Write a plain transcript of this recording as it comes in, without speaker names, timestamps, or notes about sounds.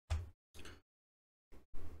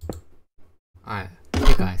Alright,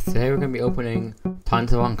 hey guys, today we're going to be opening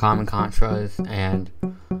tons of uncommon Contras and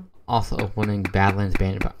also opening Badlands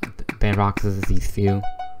band boxes, these few.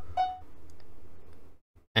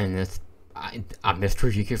 And this,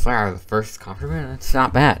 Mr. GQ Flyer, the first Contraband, that's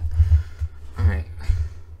not bad. Alright.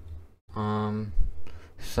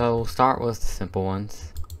 So we'll start with the simple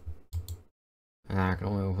ones. And I can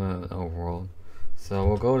only open the overworld. So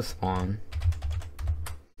we'll go to spawn.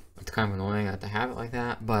 It's kind of annoying that they have it like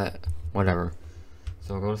that, but whatever.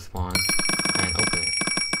 So we'll go to spawn and open it.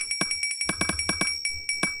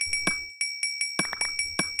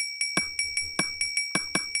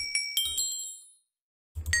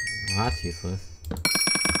 Well, that's useless.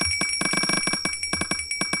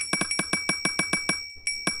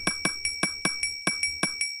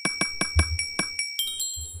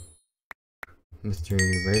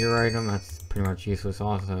 Mystery Raider item, that's pretty much useless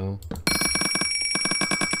also.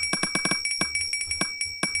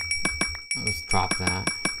 I'll just drop that,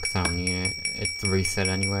 because I don't need it. It's the reset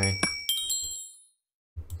anyway.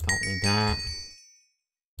 Don't need that.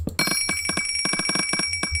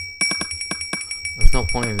 There's no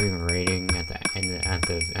point of even raiding at the end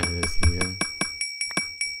of the season.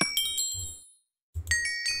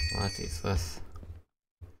 Well, that's useless.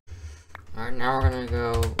 Alright, now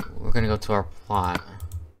we're gonna go to our plot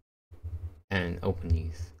and open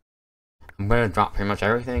these. I'm gonna drop pretty much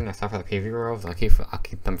everything except for the PV rolls. I'll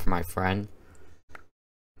keep them for my friend.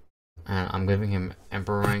 And I'm giving him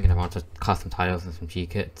Emperor rank and a bunch of custom titles and some G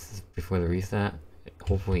kits before the reset.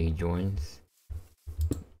 Hopefully he joins.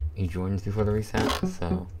 He joins before the reset,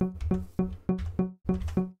 so.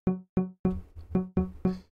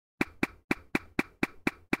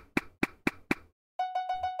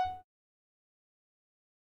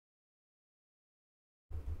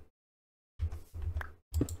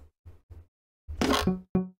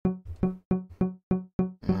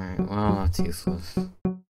 Alright, well, that's useless.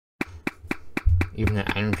 Even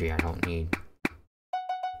the energy I don't need.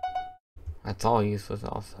 That's all useless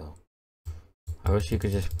also. I wish you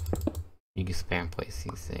could spam place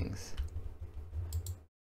these things.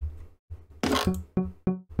 I'm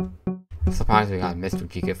surprised we got Mr.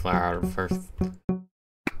 GK Flyer out of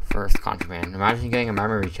first contraband. Imagine getting a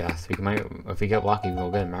memory chest. If we get lucky,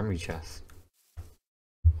 we'll get a memory chest.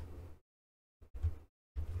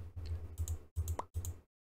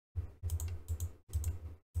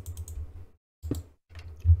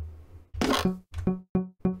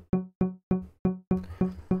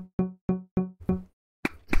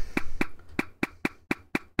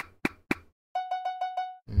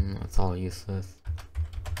 That's all useless.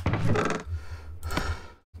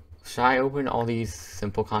 Should I open all these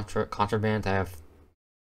simple contrabands? I have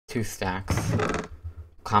 2 stacks.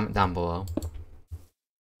 Comment down below.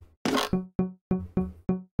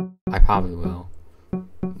 I probably will.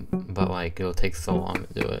 But like, it'll take so long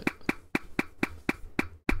to do it.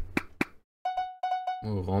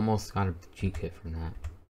 Ooh, almost got a G kit from that.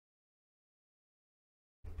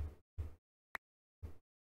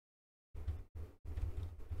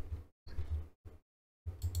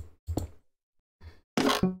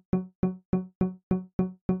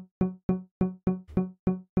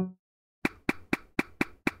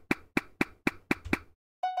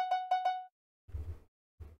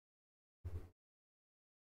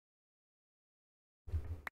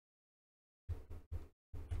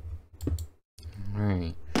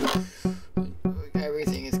 Alright.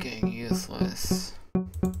 Everything is getting useless.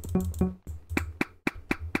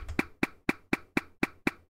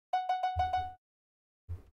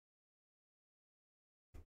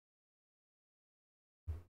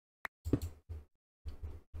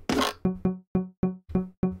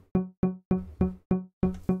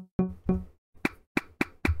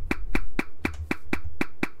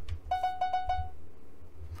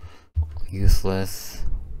 Useless.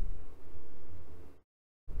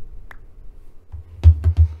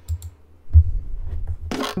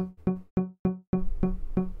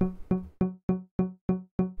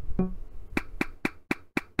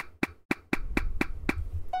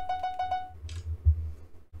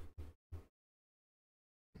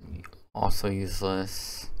 Also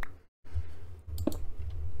useless.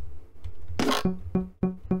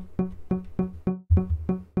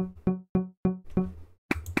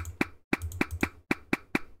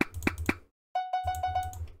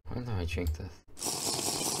 Why did I drink this?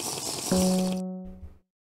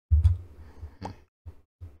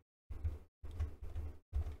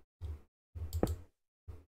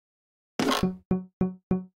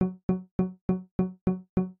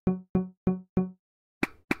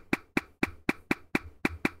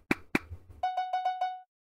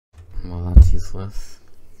 Well, that's useless.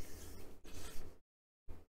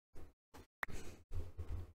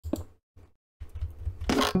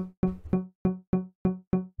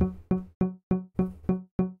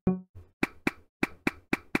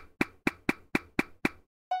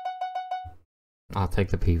 I'll take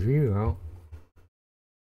the PV row.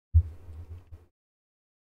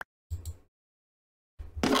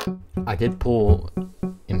 I did pull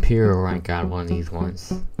Imperial rank out of one of these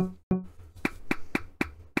ones.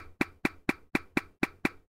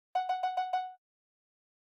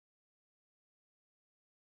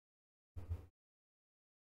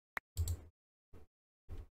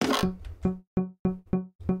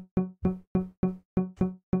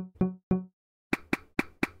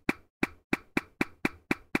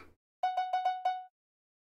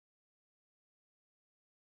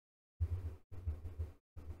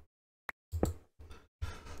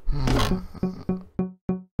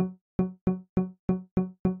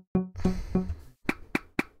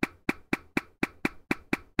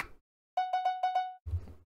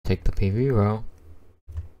 Take the PV row.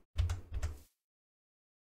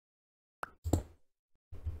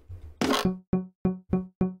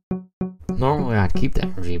 Normally I'd keep the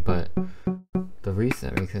energy, but the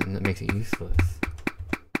reset makes it useless.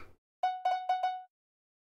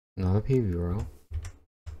 Another PV row.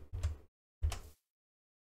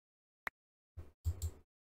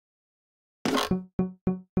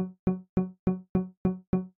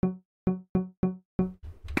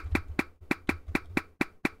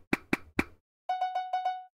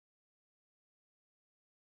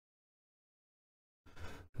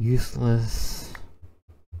 Useless.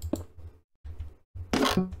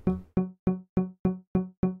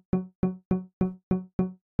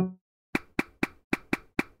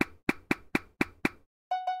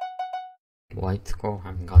 White scroll, I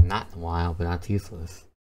haven't gotten that in a while, but that's useless.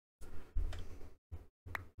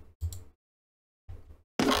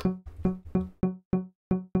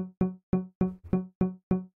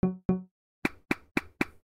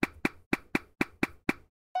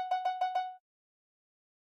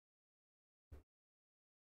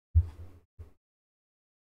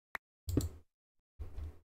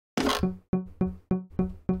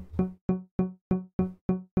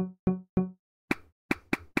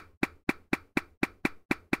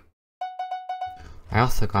 I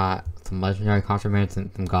also got some legendary contrabands and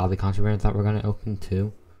some godly contrabands that we're gonna open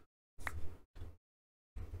too.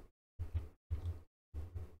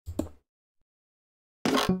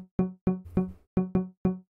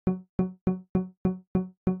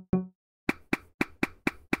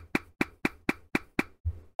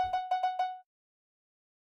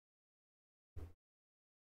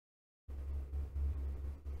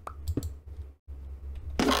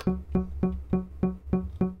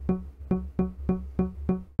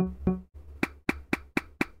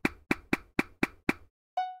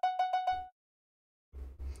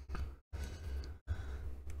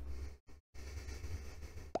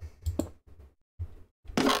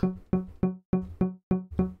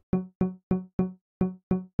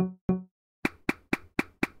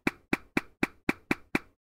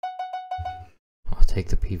 I'll take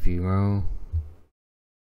the PV row.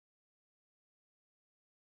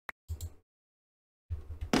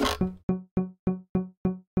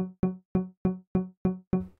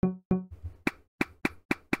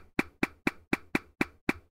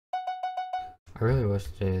 I really wish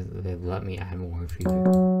they'd let me add more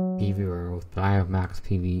PV rows, but I have max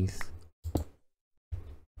PVs.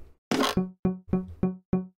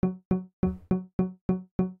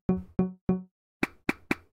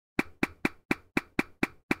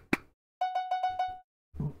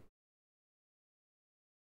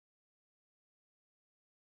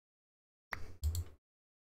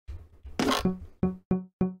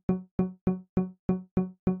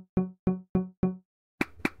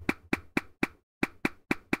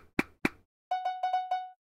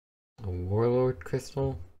 A Warlord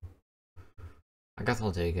crystal? I guess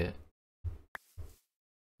I'll take it.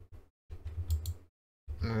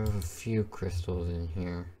 I have a few crystals in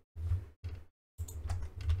here.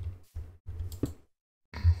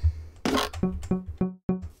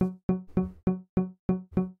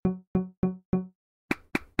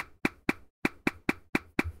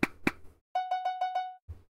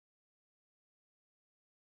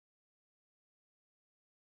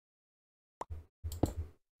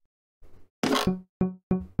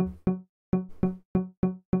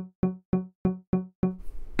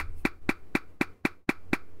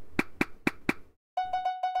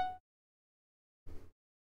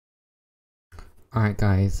 Alright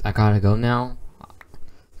guys, I gotta go now.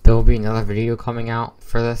 There will be another video coming out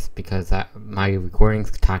for this because my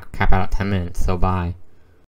recordings cap out at 10 minutes, so bye.